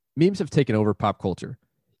Memes have taken over pop culture.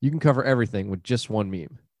 You can cover everything with just one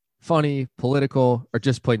meme. Funny, political, or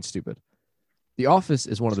just plain stupid. The Office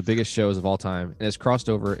is one of the biggest shows of all time and has crossed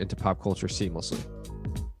over into pop culture seamlessly.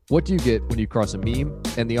 What do you get when you cross a meme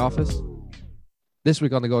and The Office? This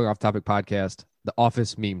week on the Going Off Topic podcast, The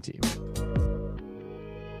Office Meme Team.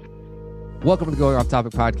 Welcome to the Going Off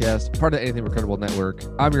Topic podcast, part of the Anything Recordable Network.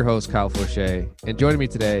 I'm your host, Kyle Fauché, and joining me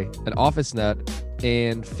today, an Office nut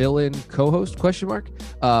and fill-in co-host, ?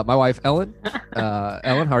 My wife, Ellen.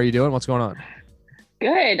 Ellen, how are you doing? What's going on?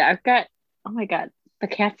 Good. Oh my God, the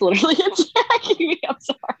cat's literally attacking me. I'm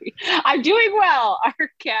sorry. I'm doing well.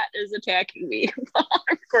 Our cat is attacking me.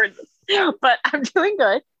 But I'm doing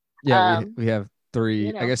good. Yeah, we have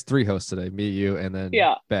three hosts today. Me, you, and then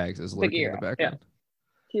Bags is lurking in the background. Yeah.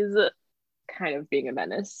 He's kind of being a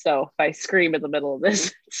menace. So if I scream in the middle of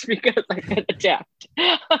this, it's because I get attacked.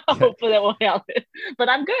 Hopefully that won't happen. But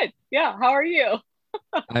I'm good. Yeah. How are you?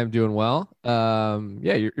 I'm doing well.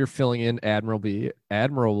 You're filling in admirably.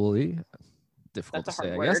 Difficult That's to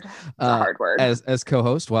say, word. I guess. It's a hard word. As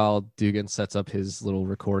co-host while Dugan sets up his little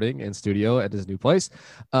recording and studio at his new place.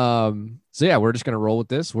 We're just gonna roll with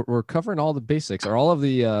this. We're covering all the basics, or all of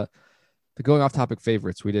the Going Off Topic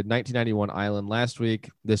favorites. We did 1991 Island last week.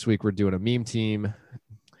 This week we're doing a meme team.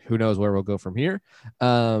 Who knows where we'll go from here?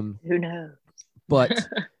 Who knows? But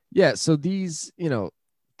yeah, so these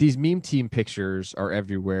meme team pictures are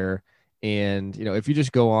everywhere. And, if you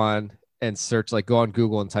just go on and search, like go on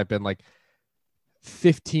Google and type in like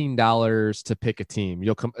 $15 to pick a team,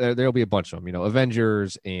 you'll come, there'll be a bunch of them,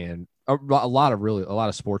 Avengers and a lot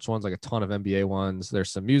of sports ones, like a ton of NBA ones. There's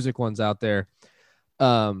some music ones out there.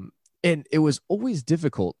 And it was always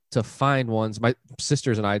difficult to find ones. My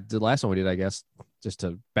sisters and I, the last one we did, I guess, just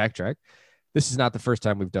to backtrack, this is not the first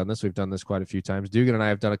time we've done this. We've done this quite a few times. Dugan and I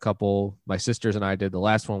have done a couple. My sisters and I did the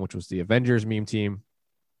last one, which was the Avengers meme team.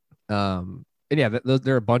 There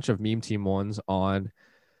are a bunch of meme team ones on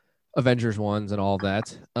Avengers ones and all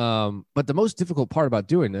that. But the most difficult part about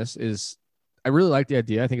doing this is I really like the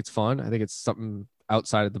idea. I think it's fun. I think it's something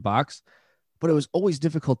outside of the box. But it was always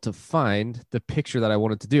difficult to find the picture that I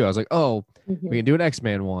wanted to do. I was like, we can do an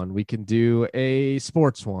X-Men one. We can do a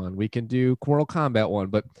sports one. We can do Mortal Kombat one.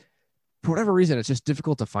 But for whatever reason, it's just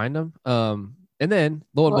difficult to find them. And then,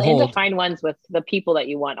 lo and behold. And to find ones with the people that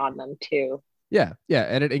you want on them, too. Yeah,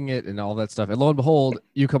 editing it and all that stuff. And lo and behold,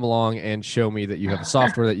 you come along and show me that you have a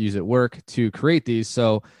software that you use at work to create these.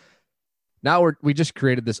 So now we just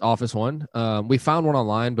created this Office one. We found one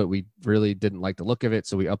online, but we really didn't like the look of it.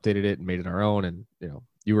 So we updated it and made it our own. And,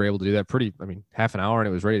 you were able to do that half an hour and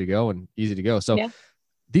it was ready to go and easy to go. So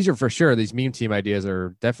These are for sure, these meme team ideas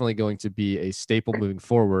are definitely going to be a staple moving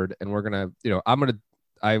forward. And we're going to,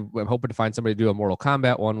 I'm hoping to find somebody to do a Mortal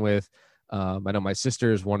Kombat one with. I know my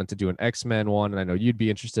sisters wanted to do an X-Men one, and I know you'd be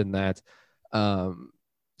interested in that.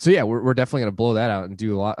 We're definitely going to blow that out and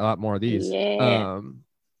do a lot more of these.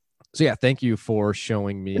 Thank you for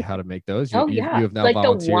showing me how to make those. You have now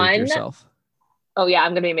volunteered yourself. Oh yeah,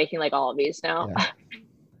 I'm going to be making like all of these now. Yeah.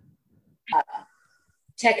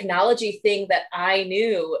 Technology thing that I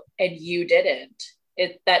knew and you didn't.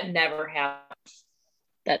 That never happened.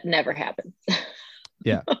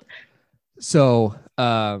 Yeah. So,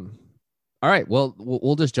 all right. Well,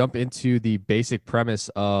 we'll just jump into the basic premise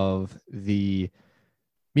of the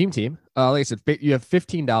meme team. Like I said, you have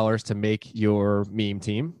 $15 to make your meme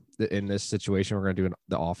team. In this situation, we're going to do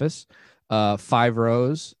The Office. 5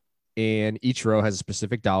 rows, and each row has a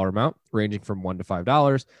specific dollar amount ranging from $1 to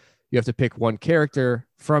 $5. You have to pick one character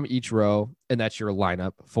from each row, and that's your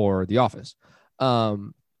lineup for The Office.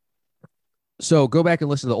 So go back and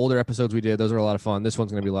listen to the older episodes we did. Those are a lot of fun. This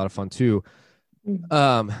one's going to be a lot of fun too.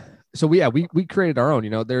 We created our own.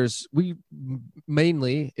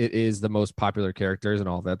 Mainly it is the most popular characters and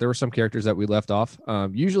all that. There were some characters that we left off.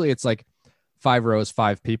 Usually it's like 5 rows,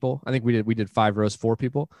 5 people. I think we did 5 rows, 4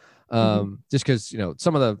 people. Just because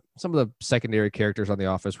some of the secondary characters on The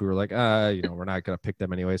Office, we were like, we're not gonna pick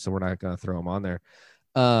them anyway, so we're not gonna throw them on there.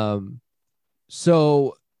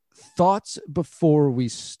 So thoughts before we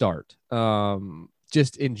start.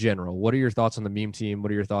 Just in general, what are your thoughts on the meme team?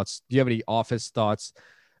 What are your thoughts? Do you have any Office thoughts?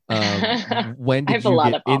 When did you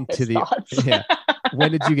get into the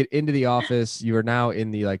when did you get into The Office? You are now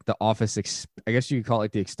in the Office I guess you could call it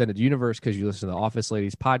like the extended universe because you listen to the Office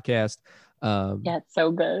Ladies podcast. Yeah, it's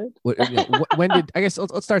so good.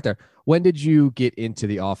 Let's start there. When did you get into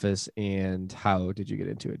The Office and how did you get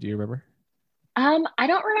into it? Do you remember? I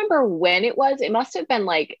don't remember when it was. It must have been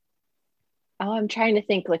I'm trying to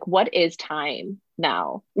think what is time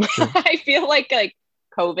now? Sure. I feel like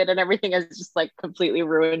COVID and everything has just like completely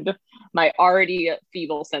ruined my already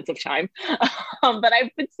feeble sense of time. But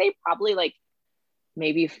I would say probably like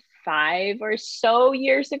maybe 5 or so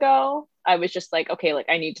years ago, I was just like, okay, like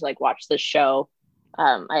I need to like watch this show.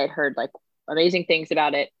 I had heard like amazing things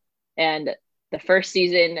about it. And the first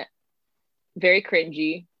season, very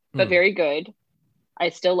cringy, but very good. I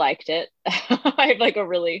still liked it. I have like a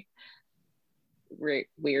really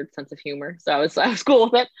weird sense of humor. So I was cool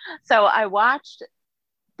with it. So I watched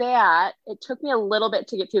that. It took me a little bit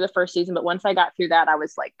to get through the first season, but once I got through that, I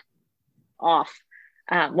was like off.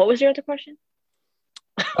 What was your other question?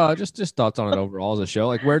 Just thoughts on it overall as a show.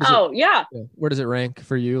 Like where does it rank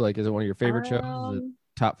for you? Like, is it one of your favorite shows? Is it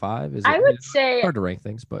top 5? Is it? I would say hard to rank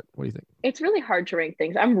things, but what do you think? It's really hard to rank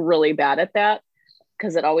things. I'm really bad at that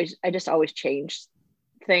because I just always change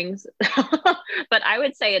things. But I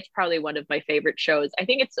would say it's probably one of my favorite shows. I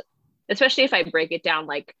think it's, especially if I break it down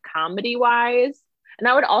like comedy wise. And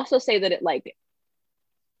I would also say that it like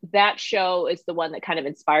that show is the one that kind of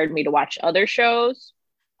inspired me to watch other shows.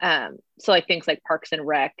 So like things like Parks and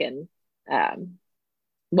Rec and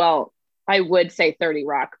well, I would say 30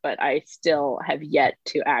 Rock, but I still have yet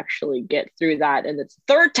to actually get through that. And it's the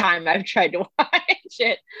third time I've tried to watch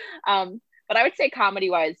it. But I would say comedy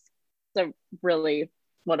wise, it's a really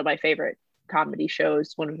one of my favorite comedy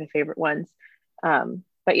shows, one of my favorite ones.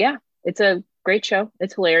 But yeah, it's a great show.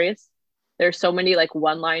 It's hilarious. There's so many like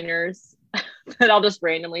one-liners that I'll just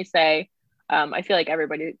randomly say. I feel like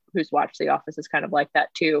everybody who's watched The Office is kind of like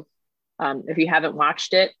that too. If you haven't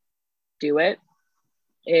watched it, do it.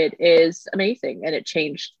 It is amazing, and it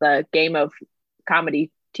changed the game of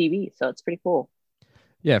comedy TV. So it's pretty cool.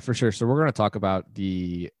 Yeah, for sure. So we're going to talk about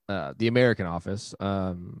the American Office.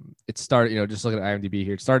 It started, just looking at IMDb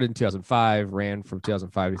here. It started in 2005, ran from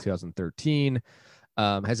 2005 to 2013.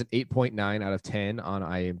 Has an 8.9 out of 10 on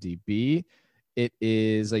IMDb. It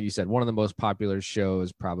is, like you said, one of the most popular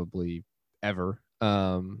shows probably ever.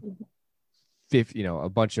 A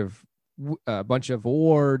bunch of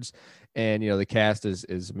awards, and the cast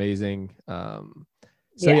is amazing.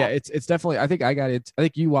 It's definitely, I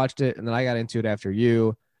think you watched it and then I got into it after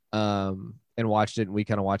you, and watched it, and we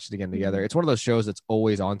kind of watched it again together. It's one of those shows that's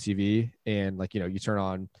always on TV, and like, you turn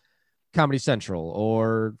on Comedy Central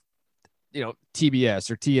or, TBS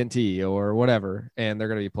or TNT or whatever, and they're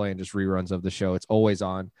going to be playing just reruns of the show. It's always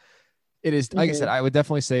on. It is, like I said, I would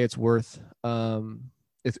definitely say it's worth,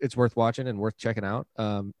 it's worth watching and worth checking out.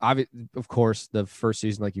 Of course, the first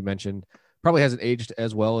season, like you mentioned, probably hasn't aged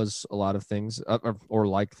as well as a lot of things, or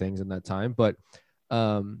like things in that time, but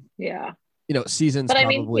seasons but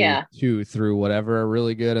probably 2 through whatever are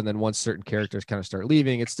really good, and then once certain characters kind of start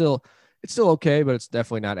leaving, it's still okay, but it's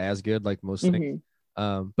definitely not as good like most things.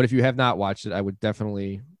 But if you have not watched it, I would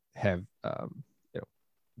definitely have I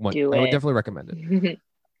would definitely recommend it.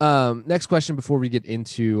 Next question before we get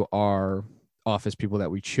into our Office people that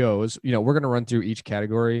we chose. We're going to run through each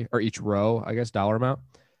category, or each row, I guess, dollar amount.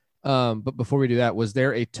 But before we do that, was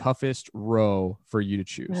there a toughest row for you to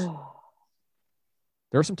choose?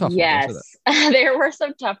 There were some tough ones. Yes, there were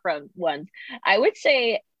some tough ones. I would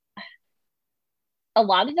say a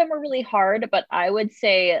lot of them were really hard, but I would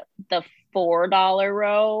say the $4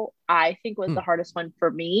 row, I think, was the hardest one for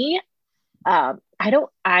me. I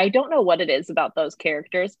don't know what it is about those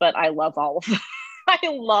characters, but I love all of them. I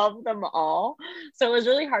love them all. So it was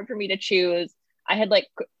really hard for me to choose. I had like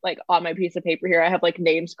on my piece of paper here, I have like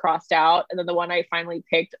names crossed out, and then the one I finally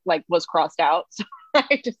picked like was crossed out. So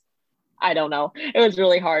I don't know. It was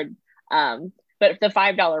really hard. But the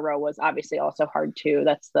 $5 row was obviously also hard too.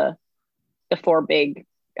 That's the 4 big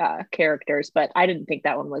characters, but I didn't think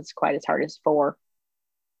that one was quite as hard as 4.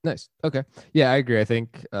 Nice. Okay. Yeah, I agree. I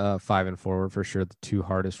think 5 and 4 were for sure the 2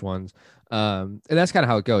 hardest ones. And that's kind of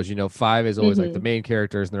how it goes. 5 is always like the main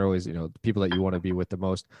characters, and they're always, the people that you want to be with the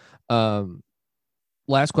most.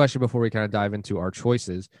 Last question before we kind of dive into our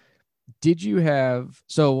choices.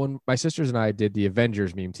 So when my sisters and I did the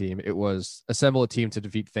Avengers meme team, it was assemble a team to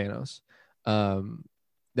defeat Thanos. The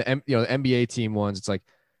NBA team ones, it's like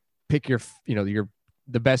pick your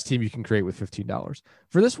the best team you can create with $15.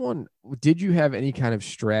 For this one, did you have any kind of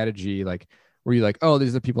strategy? Like, were you like, oh, these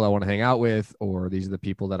are the people I want to hang out with, or these are the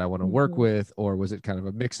people that I want to work with, or was it kind of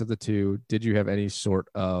a mix of the two? Did you have any sort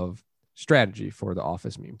of strategy for the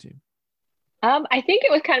Office meme team? I think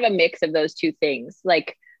it was kind of a mix of those two things.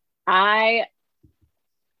 Like when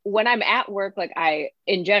I'm at work, like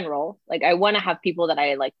in general, like I want to have people that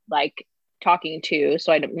I like talking to,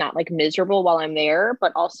 so I'm not like miserable while I'm there,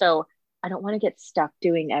 but also I don't want to get stuck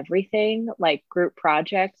doing everything, like group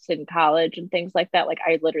projects in college and things like that. Like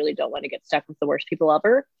I literally don't want to get stuck with the worst people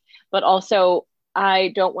ever. But also I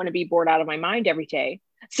don't want to be bored out of my mind every day.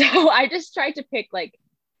 So I just tried to pick like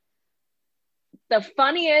the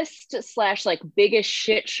funniest slash like biggest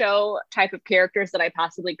shit show type of characters that I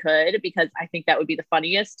possibly could, because I think that would be the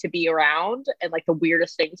funniest to be around and like the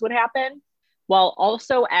weirdest things would happen, while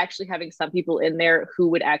also actually having some people in there who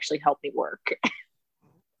would actually help me work.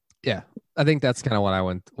 Yeah, I think that's kind of what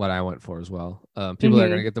I went for as well. People that are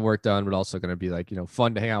going to get the work done, but also going to be like,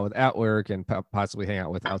 fun to hang out with at work and possibly hang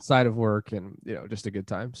out with outside of work, and just a good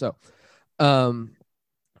time. So,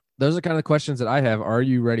 those are kind of the questions that I have. Are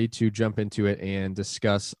you ready to jump into it and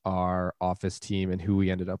discuss our office team and who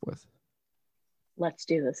we ended up with? Let's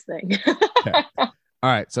do this thing. Okay. All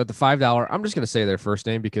right. So at the $5, I'm just going to say their first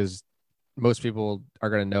name because most people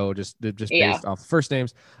are going to know just based off the first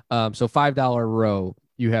names. So $5 row,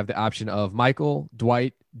 you have the option of Michael,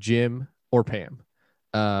 Dwight, Jim, or Pam.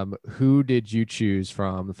 Who did you choose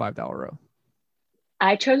from the $5 row?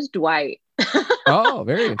 I chose Dwight. Oh,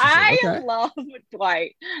 very interesting. I love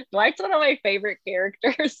Dwight. Dwight's one of my favorite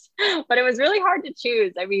characters, but it was really hard to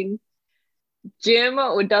choose. I mean, Jim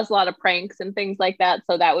does a lot of pranks and things like that,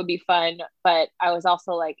 so that would be fun. But I was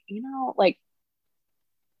also like, like,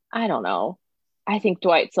 I don't know. I think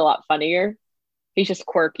Dwight's a lot funnier. He's just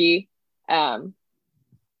quirky.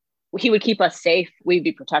 He would keep us safe. We'd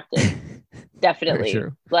be protected. Definitely.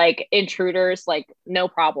 Like intruders, like no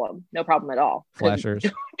problem at all. Flashers.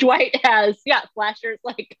 Dwight has, flashers.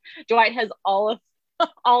 Like Dwight has all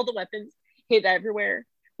the weapons hid everywhere,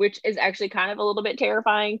 which is actually kind of a little bit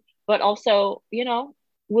terrifying, but also, we'd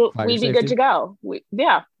be good to go.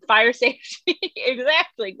 Fire safety.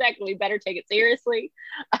 Exactly. We better take it seriously.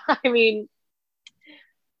 I mean,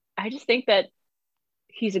 I just think that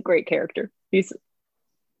he's a great character. He's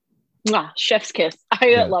chef's kiss.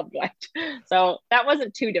 I love Dwight. So that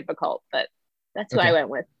wasn't too difficult, but that's who I went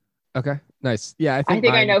with. Okay, nice. Yeah, I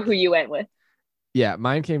think I know who you went with. Yeah,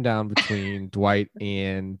 mine came down between Dwight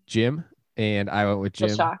and Jim, and I went with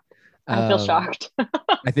Jim. I feel shocked.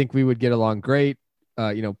 I think we would get along great.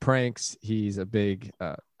 Pranks. He's a big.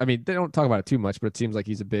 They don't talk about it too much, but it seems like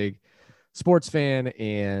he's a big sports fan,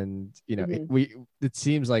 and it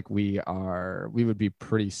seems like we would be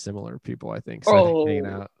pretty similar people. I think so. I think hanging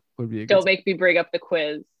out would be a good don't make me bring up the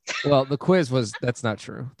quiz. Well, the quiz that's not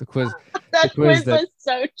true. The quiz was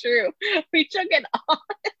so true. We took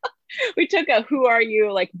a who are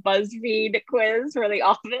you like BuzzFeed quiz for the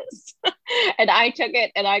office, and I took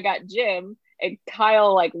it and I got Jim, and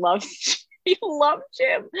Kyle he loved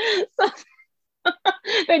Jim. So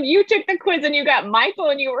then you took the quiz and you got Michael,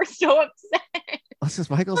 and you were so upset. Because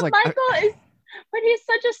Michael's like but he's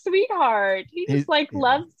such a sweetheart. He just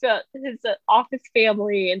loves his office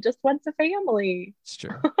family and just wants a family. It's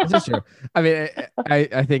true. It's true. I mean,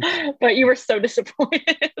 I think. But you were so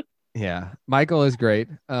disappointed. Yeah, Michael is great.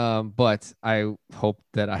 But I hope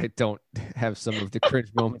that I don't have some of the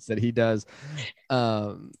cringe moments that he does.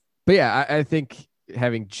 But yeah, I think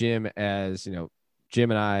having Jim as, Jim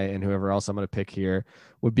and I and whoever else I'm going to pick here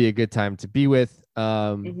would be a good time to be with.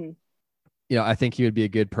 I think he would be a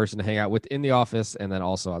good person to hang out with in the office, and then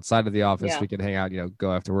also outside of the office, we could hang out,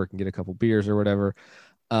 go after work and get a couple beers or whatever.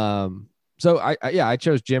 So I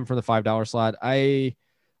chose Jim from the $5 slot. Like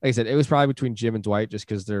I said, it was probably between Jim and Dwight, just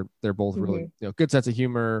because they're both really, good sense of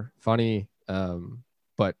humor, funny.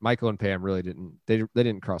 But Michael and Pam really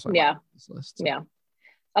didn't cross my mind on this list. So. Yeah.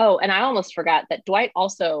 Oh, and I almost forgot that Dwight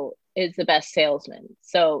also is the best salesman.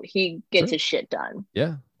 So he gets his shit done.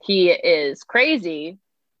 Yeah. He is crazy,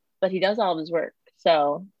 but he does all of his work.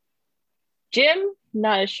 So Jim,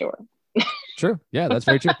 not as sure. True. Yeah, that's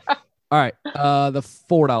very true. All right. The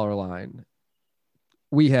 $4 line.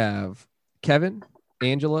 We have Kevin,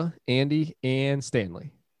 Angela, Andy, and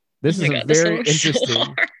Stanley. This is a very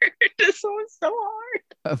interesting. This one's so hard.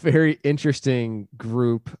 A very interesting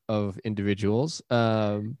group of individuals.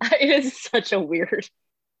 It is such a weird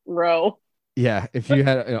row. Yeah, if you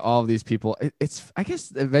had all of these people, it's I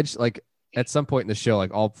guess eventually, like at some point in the show,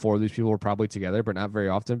 like all four of these people were probably together, but not very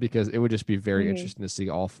often, because it would just be very interesting to see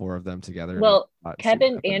all four of them together. Well,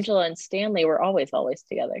 Kevin, Angela, and Stanley were always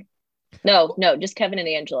together. No, just Kevin and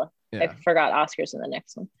Angela. Yeah. I forgot Oscar's in the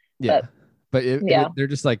next one. Yeah, but they're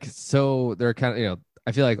just like, so they're kind of,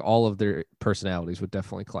 I feel like all of their personalities would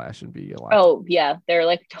definitely clash and be a lot. Oh yeah, they're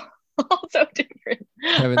like all so different.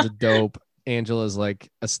 Kevin's a dope. Angela's like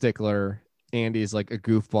a stickler. Andy's like a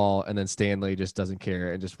goofball, and then Stanley just doesn't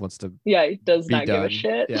care and just wants to. Yeah, he does not give a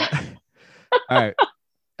shit. Yeah. All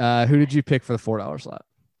right. Who did you pick for the $4 slot?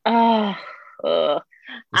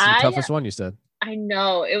 This is the toughest one, you said. I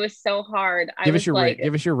know, it was so hard. Give us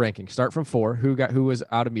your ranking. Start from 4. Who was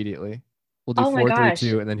out immediately? We'll do 4, 3,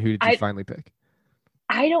 2, and then who did you finally pick?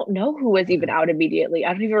 I don't know who was even out immediately.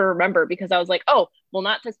 I don't even remember because I was like, oh, well,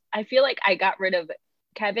 not this. I feel like I got rid of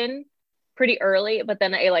Kevin pretty early, but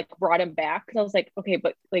then I like brought him back because I was like, okay,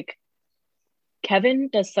 but like Kevin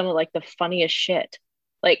does some of like the funniest shit.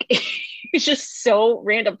 Like he's just so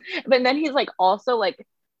random. But then he's like also like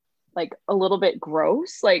a little bit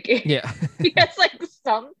gross. Like Yeah. he has like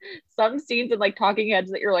some scenes and like talking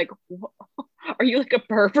heads that you're like, are you like a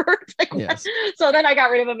pervert? Like what? Yes. So then I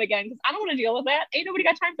got rid of him again because I don't want to deal with that. Ain't nobody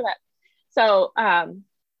got time for that. So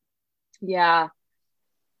yeah.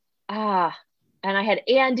 Ah, and I had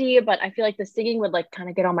Andy, but I feel like the singing would like kind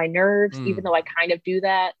of get on my nerves, even though I kind of do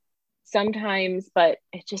that sometimes, but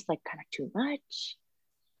it's just like kind of too much.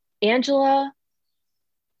 Angela.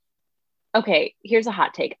 Okay, here's a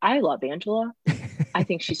hot take. I love Angela. I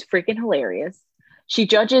think she's freaking hilarious. She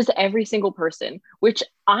judges every single person, which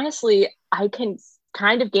honestly I can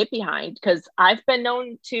kind of get behind because I've been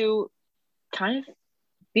known to kind of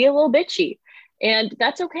be a little bitchy, and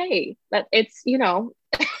that's okay. That it's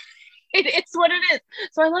it's what it is.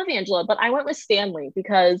 So I love Angela, but I went with Stanley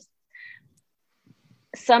because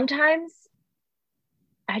sometimes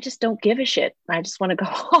I just don't give a shit. I just want to go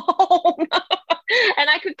home. And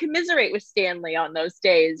I could commiserate with Stanley on those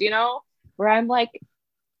days, where I'm like,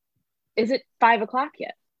 is it 5 o'clock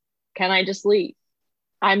yet? Can I just leave?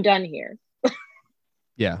 I'm done here.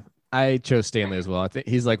 Yeah. I chose Stanley as well. I think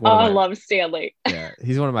he's like Oh, I love Stanley. yeah,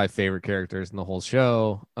 he's one of my favorite characters in the whole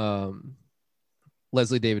show.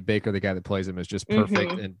 Leslie David Baker, the guy that plays him, is just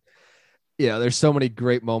perfect. And there's so many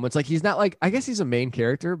great moments. Like he's not like, I guess he's a main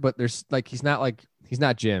character, but there's like, he's not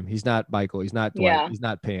Jim. He's not Michael. He's not Dwight. Yeah. He's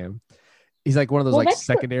not Pam. He's like one of those Well, like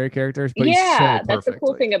secondary characters, but he's so perfect. That's the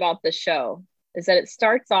cool thing about the show is that it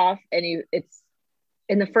starts off and it's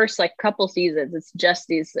in the first like couple seasons, it's just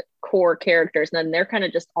these core characters, and then they're kind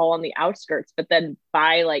of just all on the outskirts. But then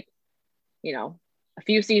by like, a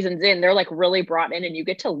few seasons in, they're like really brought in, and you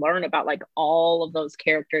get to learn about like all of those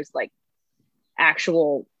characters, like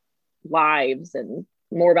actual lives and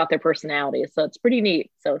more about their personalities. So it's pretty neat.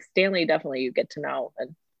 So Stanley, definitely you get to know.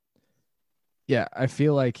 And yeah, I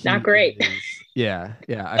feel like not great. Yeah.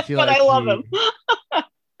 I feel but like I love him.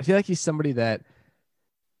 I feel like he's somebody that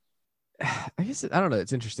I guess I don't know.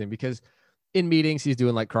 It's interesting because in meetings he's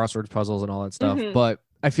doing like crosswords puzzles and all that stuff. But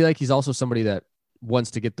I feel like he's also somebody that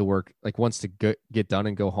wants to get the work, like wants to get done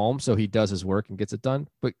and go home. So he does his work and gets it done.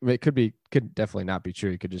 But it could definitely not be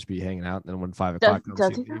true. He could just be hanging out, and then when 5 o'clock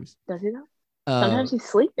comes, does he know? Sometimes he's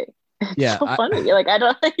sleeping. It's so funny. Like I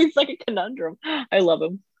don't think he's like a conundrum. I love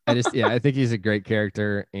him. I think he's a great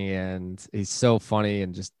character, and he's so funny,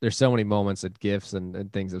 and just there's so many moments and gifs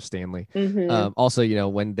and things of Stanley. Also,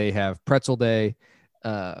 when they have pretzel day,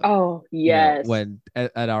 oh yes, when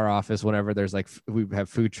at our office, whenever there's like we have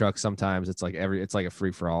food trucks, sometimes it's like it's like a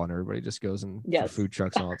free for all, and everybody just goes and for food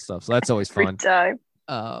trucks and all that stuff. So that's always fun. Time.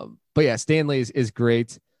 But yeah, Stanley is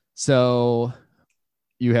great. So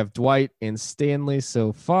you have Dwight and Stanley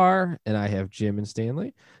so far, and I have Jim and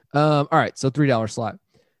Stanley. All right, so $3 slot.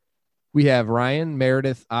 We have Ryan,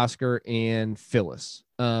 Meredith, Oscar, and Phyllis.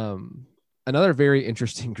 Another very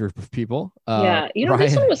interesting group of people. Ryan,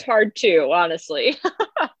 this one was hard too, honestly.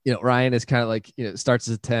 Ryan is kind of like, starts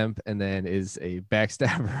as a temp and then is a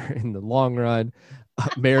backstabber in the long run.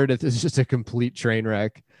 Meredith is just a complete train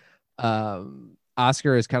wreck.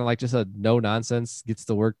 Oscar is kind of like just a no nonsense, gets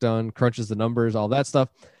the work done, crunches the numbers, all that stuff.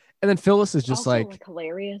 And then Phyllis is just also, like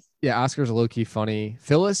hilarious. Yeah, Oscar's low key funny.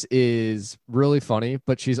 Phyllis is really funny,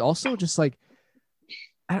 but she's also just like,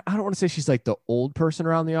 I don't want to say she's like the old person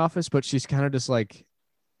around the office, but she's kind of just like,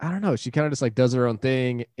 I don't know. She kind of just like does her own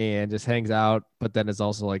thing and just hangs out, but then is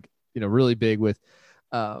also like, really big with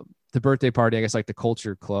the birthday party, I guess like the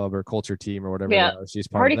culture club or culture team or whatever. Yeah. She's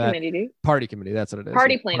part of that. Committee, dude. Party committee. That's what it is.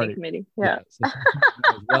 Party planning committee. Yeah. So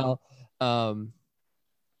well,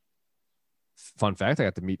 fun fact, I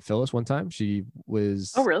got to meet Phyllis one time. She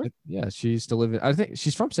was really? Yeah, she used to live in, I think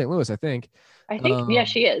she's from St. Louis, I think. Yeah,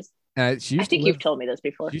 she is. I think you've told me this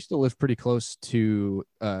before. She used to live pretty close to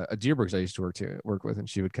a Deerbergs I used to work with, and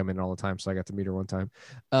she would come in all the time, so I got to meet her one time.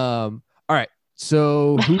 All right,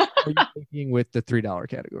 so who are you thinking with the $3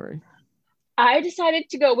 category? I decided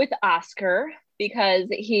to go with Oscar because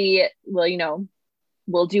he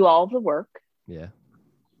will do all the work. Yeah.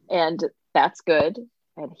 And that's good.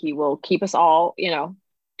 And he will keep us all,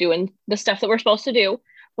 doing the stuff that we're supposed to do.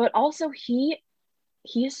 But also he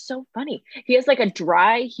is so funny. He has like a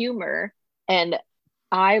dry humor, and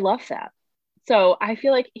I love that. So I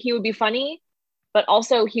feel like he would be funny, but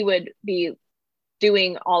also he would be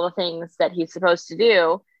doing all the things that he's supposed to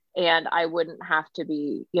do, and I wouldn't have to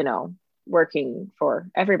be, working for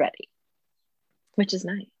everybody, which is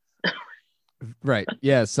nice. Right.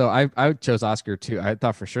 Yeah. So I chose Oscar too. I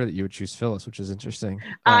thought for sure that you would choose Phyllis, which is interesting.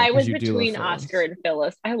 I Because was you do love between Oscar Phyllis. and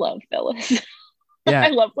Phyllis. I love Phyllis. I Yeah.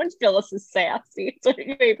 love when Phyllis is sassy. It's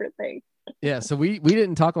my favorite thing. Yeah. So we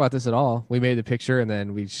didn't talk about this at all. We made the picture and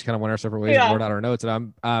then we just kind of went our separate ways and Yeah. wrote out our notes.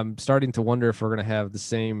 And I'm starting to wonder if we're gonna have the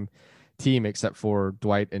same team except for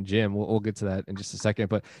Dwight and Jim. We'll get to that in just a second.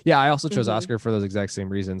 But yeah, I also chose Hmm. Oscar for those exact same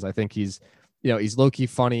reasons. I think he's low key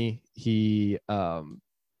funny. He's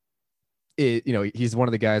one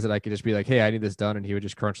of the guys that I could just be like, hey, I need this done, and he would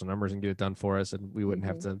just crunch the numbers and get it done for us, and we wouldn't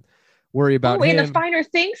have Hmm. to worry Oh, about wait, the him. Finer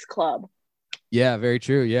Things Club. Yeah, very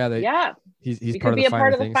true. Yeah, Yeah, he's we part could of the be a Finer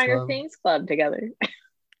part of the Things Finer Club. Things Club together.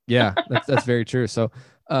 Yeah, that's very true. So,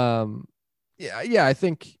 um, yeah, I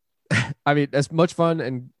think, I mean, as much fun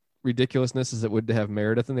and ridiculousness as it would to have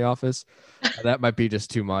Meredith in the office, that might be just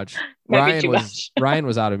too much. Might be too much. Ryan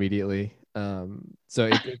was out immediately. So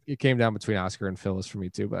it came down between Oscar and Phyllis for me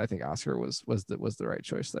too, but I think Oscar was the right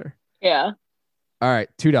choice there. Yeah. All right,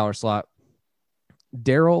 $2 slot.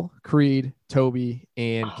 Daryl, Creed, Toby,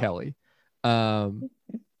 and Oh, Kelly. Um,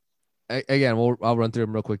 Again, I'll run through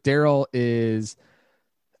them real quick. Daryl is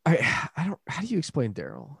I don't how do you explain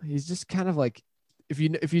Daryl? He's just kind of like if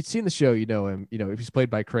you've seen the show, you know him. You know if he's played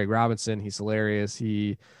by Craig Robinson, he's hilarious.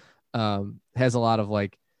 He has a lot of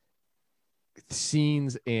like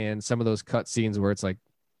scenes and some of those cut scenes where it's like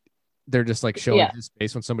they're just like showing yeah. his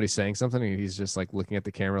face when somebody's saying something, and he's just like looking at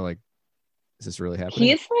the camera like, is this really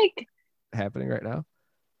He's like, happening right now?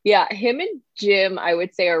 yeah, him and Jim, I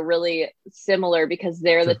would say, are really similar because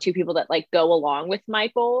they're the Sure. two people that like go along with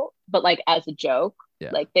Michael, but like as a joke. Yeah.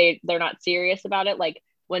 Like they're not serious about it. Like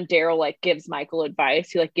when Daryl like gives Michael advice,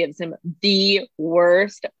 he like gives him the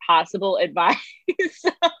worst possible advice,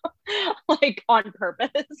 like on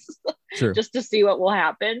purpose, Sure. just to see what will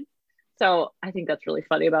happen. So I think that's really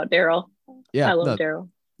funny about Daryl. Yeah. I love No, Daryl.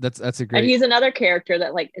 that's a And great. he's another character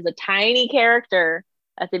that like is a tiny character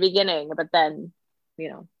at the beginning, but then, you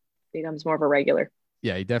know, becomes more of a regular.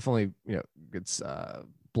 Yeah, he definitely gets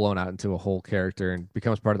blown out into a whole character and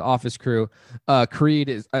becomes part of the office crew. Creed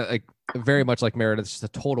is like very much like Meredith, just a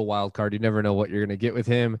total wild card. You never know what you're gonna get with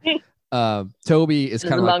him. Toby is His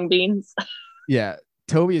kind of like, mung beans. yeah,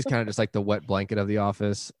 Toby is kind of just like the wet blanket of the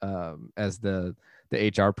office. As the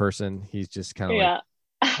HR person, he's just kind of like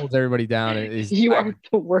Yeah. holds everybody down and is You are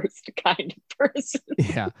the worst kind of person.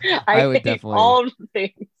 yeah, I I would hate definitely all of the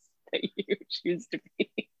things that you choose to be.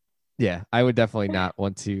 yeah, I would definitely not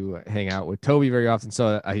want to hang out with Toby very often,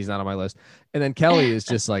 so he's not on my list. And then Kelly is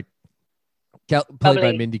just like played by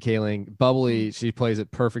Bubbly. Mindy Kaling, bubbly. She plays it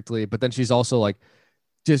perfectly, but then she's also like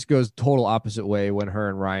just goes total opposite way when her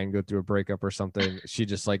and Ryan go through a breakup or something. She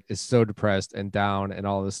just like is so depressed and down and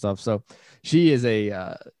all this stuff. So she is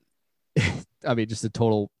I mean, just a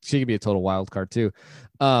total. She could be a total wild card too.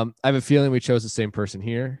 I have a feeling we chose the same person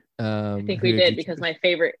here. I think Who we did you did because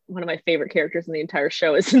choose? one of my favorite characters in the entire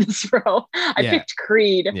show is in this row. I Yeah, picked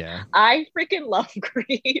Creed. yeah, I freaking love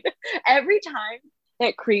Creed. Every time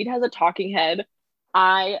that Creed has a talking head,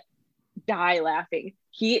 I die laughing.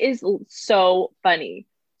 He is so funny,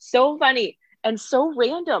 so funny, and so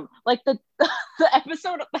random. Like the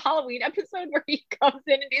episode, the Halloween episode where he comes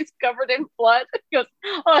in and he's covered in blood. He goes,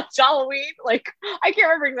 "Oh, it's Halloween!" Like I can't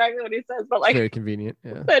remember exactly what he says, but it's like very convenient.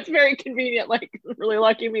 Yeah, that's very convenient. Like really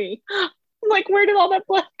lucky me. Like where did all that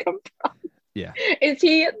blood come from? yeah, Is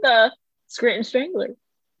he the Scranton Strangler?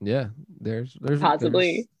 yeah.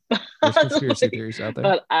 Possibly. There's conspiracy theories out there.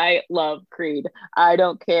 But I love Creed. I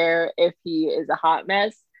don't care if he is a hot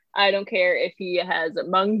mess. I don't care if he has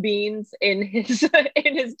mung beans in his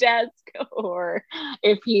in his desk or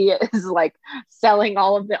if he is like selling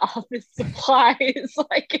all of the office supplies.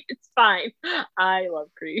 Like it's fine. I love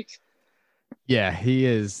Creed. Yeah, he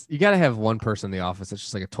is. You got to have one person in the office that's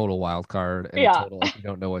just like a total wild card and a Yeah. total like you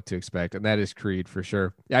don't know what to expect, and that is Creed for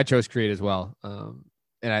sure. Yeah, I chose Creed as well,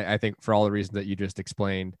 and I think for all the reasons that you just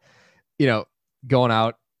explained, you know, going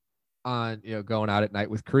out going out at night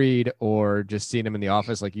with Creed or just seeing him in the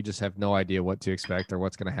office, like you just have no idea what to expect or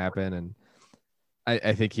what's going to happen, and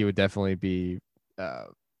I think he would definitely be uh,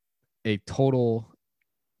 a total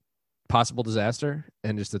possible disaster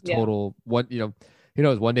and just a Yeah. total what who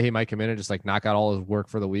knows, one day he might come in and just like knock out all his work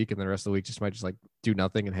for the week and then the rest of the week just might just like do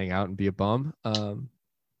nothing and hang out and be a bum. I don't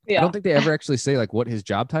Yeah. think they ever actually say like what his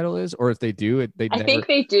job title is, or if they do they I never think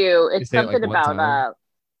they do. they It's say it like something one about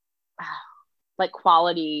time. like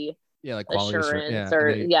quality Yeah, like quality assurance. assurance Yeah, and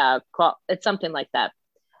or they yeah, it's something like that.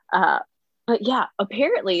 Uh, but yeah,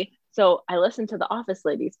 apparently, so I listened to the Office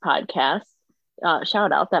Ladies podcast.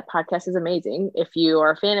 Shout out, that podcast is amazing. If you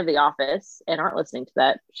are a fan of The Office and aren't listening to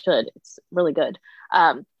that, should. It's really good.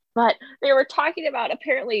 But they were talking about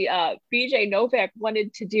apparently BJ Novak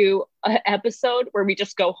wanted to do an episode where we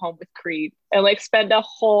just go home with Creed and like spend a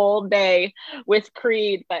whole day with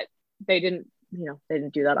Creed, but they didn't, they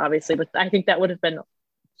didn't do that obviously, but I think that would have been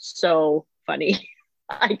so funny.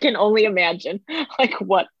 I can only imagine like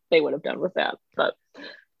what they would have done with that. But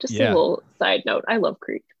just a little side note, I love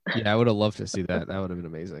Creed. Yeah, I would have loved to see that. That would have been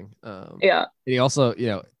amazing. Yeah. He also,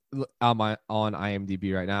 on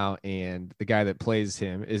IMDb right now, and the guy that plays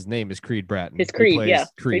him, his name is Creed Bratton. It's Creed, plays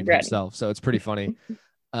Creed Bratton himself. So it's pretty funny.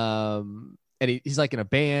 And he's like in a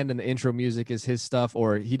band, and the intro music is his stuff,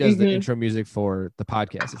 or he does the intro music for the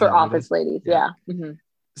podcast for Office Ladies. Yeah.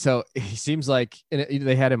 So he seems like, and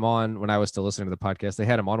they had him on when I was still listening to the podcast. They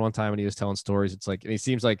had him on one time, and he was telling stories. It's like, and he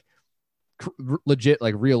seems like legit,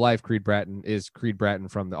 like real life Creed Bratton is Creed Bratton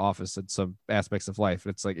from The Office in some aspects of life.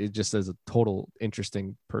 It's like, it just is a total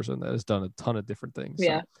interesting person that has done a ton of different things.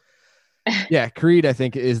 Yeah. So, yeah. Creed, I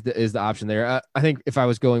think is the option there. I think if I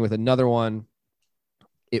was going with another one,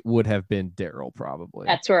 it would have been Daryl probably.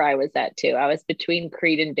 That's where I was at too. I was between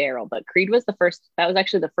Creed and Daryl, but Creed was that was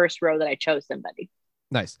actually the first row that I chose somebody.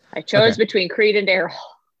 Nice. I chose between Creed and Daryl.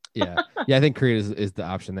 Yeah. I think Creed is the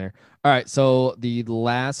option there. All right. So the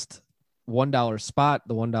last $1 spot,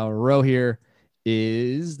 the $1 row here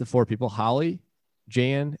is the 4 people: Holly,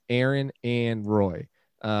 Jan, Aaron, and Roy.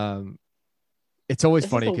 It's always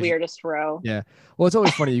funny. This is the weirdest row. Yeah. Well, it's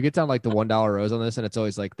always funny. You get down like the $1 rows on this, and it's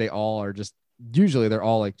always like they all are just, usually they're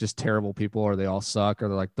all like just terrible people, or they all suck, or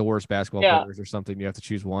they're like the worst basketball players or something. You have to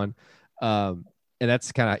choose one. And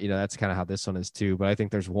that's kind of how this one is too. But I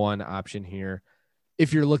think there's one option here.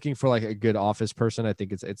 If you're looking for like a good office person, I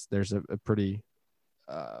think there's a pretty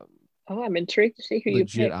I'm intrigued to see who you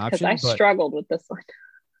pick, because I struggled with this one.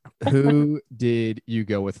 Who did you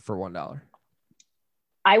go with for $1?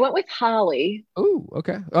 I went with Holly. Oh,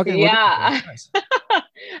 okay. Yeah. Nice.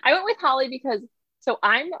 I went with Holly because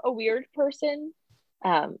I'm a weird person.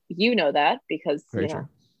 You know that because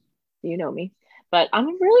you know me. But I'm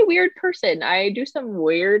a really weird person. I do some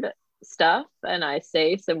weird stuff, and I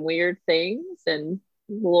say some weird things, and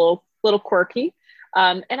little quirky.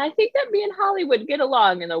 And I think that me and Holly would get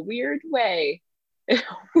along in a weird way.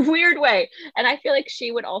 Weird way. And I feel like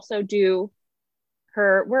she would also do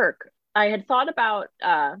her work. I had thought about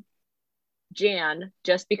Jan,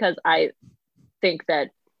 just because I think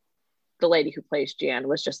that the lady who plays Jan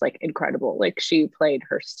was just like incredible. Like, she played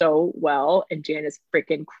her so well, and Jan is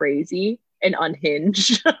freaking crazy and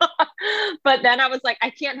unhinged. But then I was like, I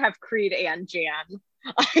can't have Creed and Jan.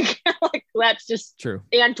 Like, that's just true.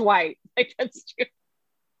 And Dwight. Like,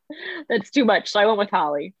 that's too much. So I went with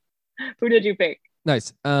Holly. Who did you pick?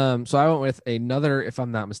 Nice. So I went with another, if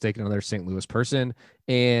I'm not mistaken, another St. Louis person,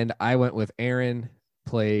 and I went with Aaron,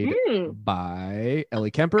 played by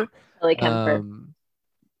Ellie Kemper. Ellie Kemper.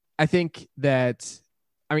 I think that,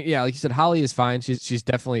 like you said, Holly is fine. She's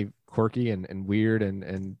definitely quirky and weird,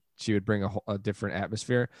 and she would bring a different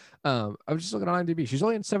atmosphere. I was just looking on IMDb. She's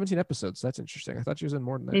only in 17 episodes. That's interesting. I thought she was in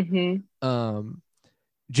more than that.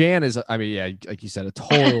 Jan is, like you said, a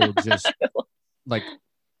total just like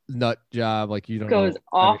nut job. Like, you don't goes know,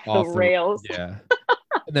 off the rails. Yeah.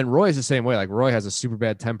 And then Roy is the same way. Like, Roy has a super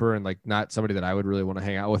bad temper, and like not somebody that I would really want to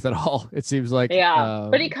hang out with at all. It seems like. Yeah.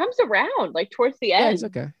 But he comes around like towards the end. Yeah, he's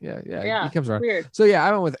okay. Yeah. He comes around. Weird. So yeah,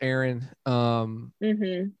 I went with Aaron. I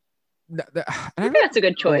think that's a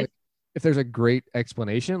good choice. If there's a great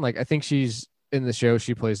explanation, like, I think she's in the show,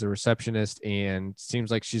 she plays the receptionist, and seems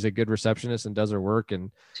like she's a good receptionist and does her work,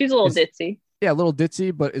 and she's a little ditzy. Yeah, a little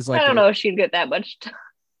ditzy, but is like, I don't know if she'd get that much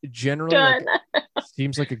generally like,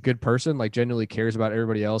 seems like a good person, like genuinely cares about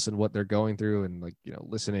everybody else and what they're going through, and like,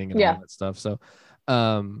 listening and all that stuff. So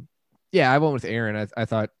I went with Aaron. I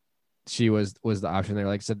thought she was the option there.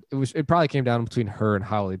 Like I said, it probably came down between her and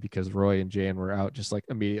Holly, because Roy and Jan were out just like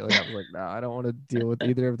immediately. I was like, no, I don't want to deal with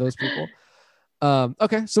either of those people.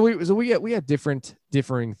 Okay, so we had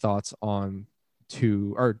differing thoughts on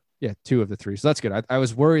two of the three. So that's good. I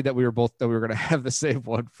was worried that we were going to have the same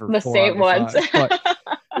one for the same ones, but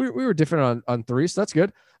we were different on three. So that's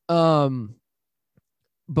good.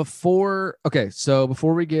 Before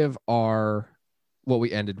we give our what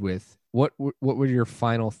we ended with, what were your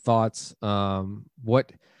final thoughts?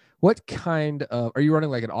 What kind of, are you running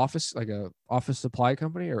like an office supply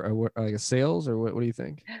company, or like a sales, or what do you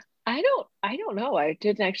think? I don't know. I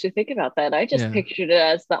didn't actually think about that. I just pictured it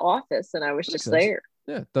as the office, and I was just there.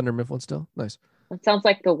 Yeah. Thunder Mifflin still. Nice. That sounds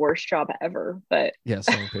like the worst job ever, but yeah,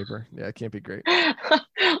 selling paper. Yeah. It can't be great.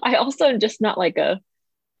 I also am just not like a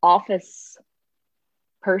office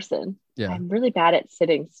person. Yeah. I'm really bad at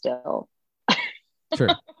sitting still. Sure.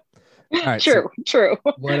 All right. True, true.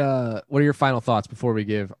 What are your final thoughts before we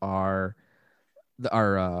give our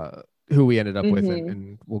who we ended up with, Mhm.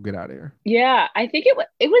 and we'll get out of here. Yeah, I think it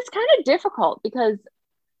was kind of difficult because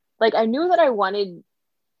like I knew that I wanted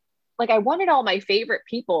all my favorite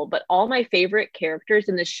people, but all my favorite characters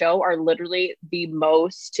in the show are literally the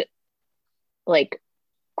most like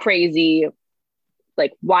crazy,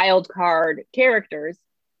 like wild card characters.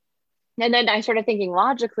 And then I started thinking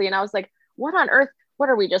logically, and I was like, what on earth? What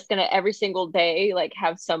are we just gonna every single day like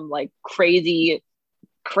have some like craziness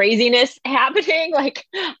happening? Like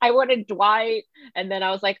I wanted Dwight, and then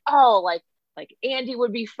I was like, oh, like Andy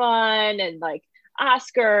would be fun, and like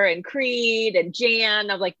Oscar and Creed and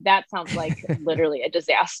Jan. I'm like, that sounds like literally a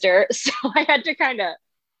disaster. So I had to kind of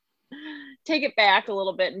take it back a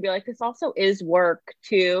little bit and be like, this also is work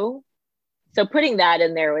too. So putting that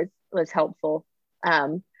in there was helpful.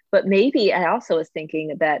 But maybe I also was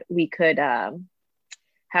thinking that we could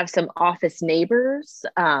have some office neighbors,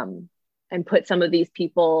 and put some of these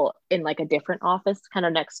people in like a different office kind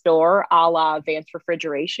of next door, a la Advanced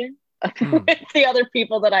Refrigeration, with the other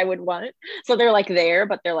people that I would want. So they're like there,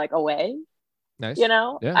 but they're like away. Nice.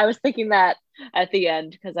 Yeah. I was thinking that at the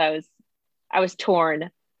end because I was torn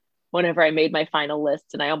whenever I made my final list,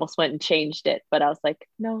 and I almost went and changed it, but I was like,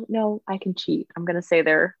 no, I can cheat. I'm gonna say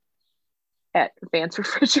they're at Advanced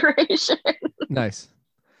Refrigeration. Nice.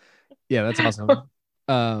 Yeah, that's awesome.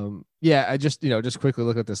 Yeah, I just just quickly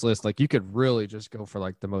look at this list. Like you could really just go for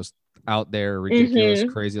like the most out there,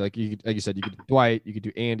 ridiculous, crazy. Like like you said, you could do Dwight, you could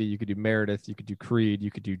do Andy, you could do Meredith, you could do Creed, you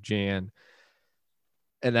could do Jan,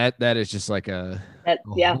 and that is just like a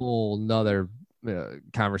whole nother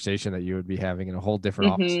conversation that you would be having in a whole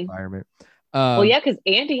different office environment. Well, yeah, because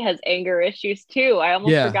Andy has anger issues too. I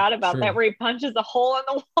almost forgot about that, where he punches a hole in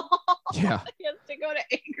the wall. Yeah, he has to go to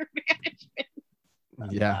anger management.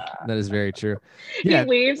 Yeah, that is very true. He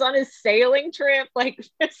leaves on his sailing trip. Like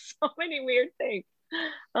there's so many weird things.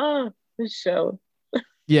 Oh, this show.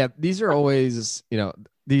 Yeah, these are always,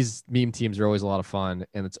 these meme teams are always a lot of fun,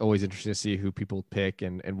 and it's always interesting to see who people pick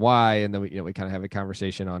and why, and then we kind of have a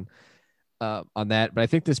conversation on that. But I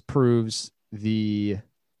think this proves the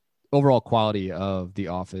overall quality of The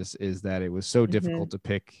Office is that it was so difficult to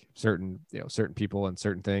pick certain people and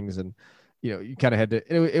certain things, and you kind of had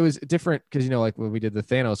to. It was different because like when we did the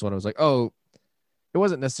Thanos one, it was like, oh, it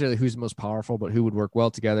wasn't necessarily who's most powerful, but who would work well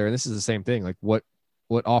together. And this is the same thing. Like what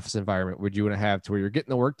office environment would you want to have to where you're getting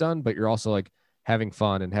the work done, but you're also like having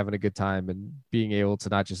fun and having a good time and being able to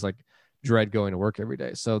not just like dread going to work every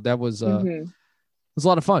day. So that was it was a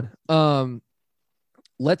lot of fun.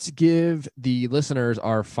 Let's give the listeners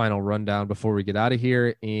our final rundown before we get out of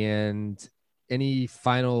here. And any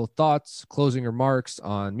final thoughts, closing remarks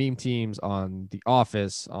on meme teams, on The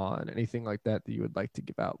Office, on anything like that you would like to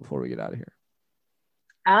give out before we get out of here?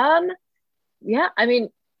 Yeah, I mean,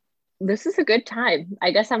 this is a good time.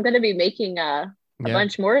 I guess I'm going to be making a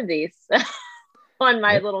bunch more of these on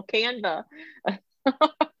my little Canva.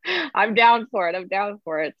 I'm down for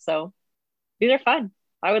it. So these are fun.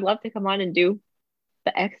 I would love to come on and do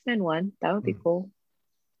the X-Men one. That would be cool.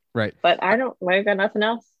 Right. But I got nothing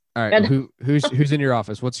else. All right. Who's in your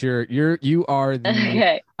office? What's you are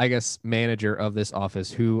the I guess manager of this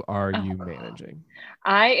office. Who are you managing?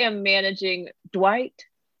 I am managing Dwight,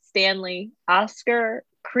 Stanley, Oscar,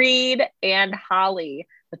 Creed, and Holly.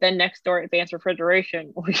 But then next door at Advanced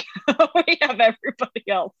Refrigeration, we have everybody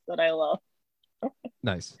else that I love.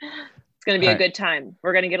 Nice. It's going to be a good time.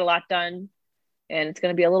 We're going to get a lot done, and it's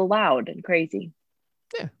going to be a little loud and crazy.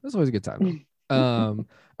 Yeah, that's always a good time. All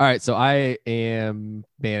right, so I am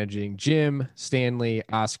managing Jim, Stanley,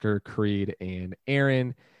 Oscar, Creed, and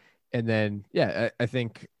Aaron. And then, I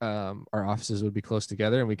think our offices would be close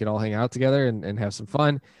together and we could all hang out together and have some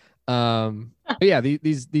fun. But yeah,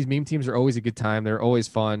 these meme teams are always a good time. They're always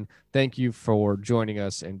fun. Thank you for joining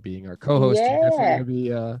us and being our co-host. Yeah. You're definitely gonna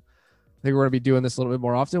be, I think we're going to be doing this a little bit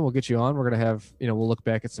more often. We'll get you on. We're going to have, we'll look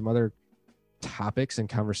back at some other topics and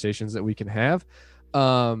conversations that we can have.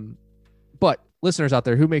 But listeners out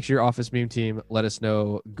there, who makes your office meme team? Let us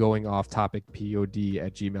know.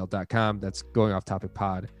 goingofftopic@gmail.com. That's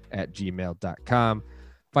goingofftopic@gmail.com.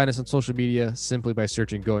 Find us on social media simply by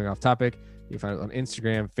searching Going Off Topic. You can find us on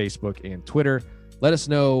Instagram, Facebook, and Twitter. Let us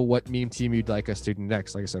know what meme team you'd like us to do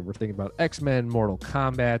next. Like I said, we're thinking about X-Men, Mortal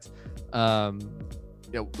Kombat.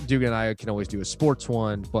 Dugan and I can always do a sports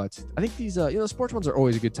one, but I think these, sports ones are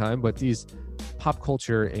always a good time, but these pop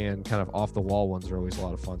culture and kind of off the wall ones are always a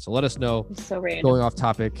lot of fun. So let us know. So random. Going Off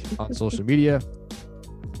Topic on social media.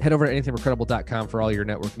 Head over to anythingbutcredible.com for all your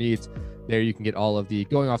network needs. There you can get all of the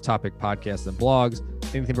Going Off Topic podcasts and blogs,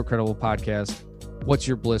 Anything But Credible podcast, What's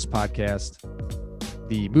Your Bliss podcast,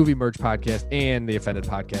 the Movie Merge podcast and the Offended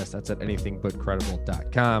podcast. That's at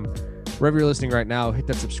anythingbutcredible.com. Wherever you're listening right now, hit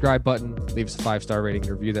that subscribe button, leave us a 5-star rating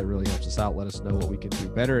and review. That really helps us out. Let us know what we can do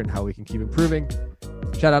better and how we can keep improving.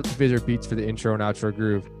 Shout out to Visitor Beats for the intro and outro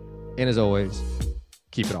groove. And as always,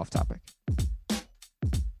 keep it off topic.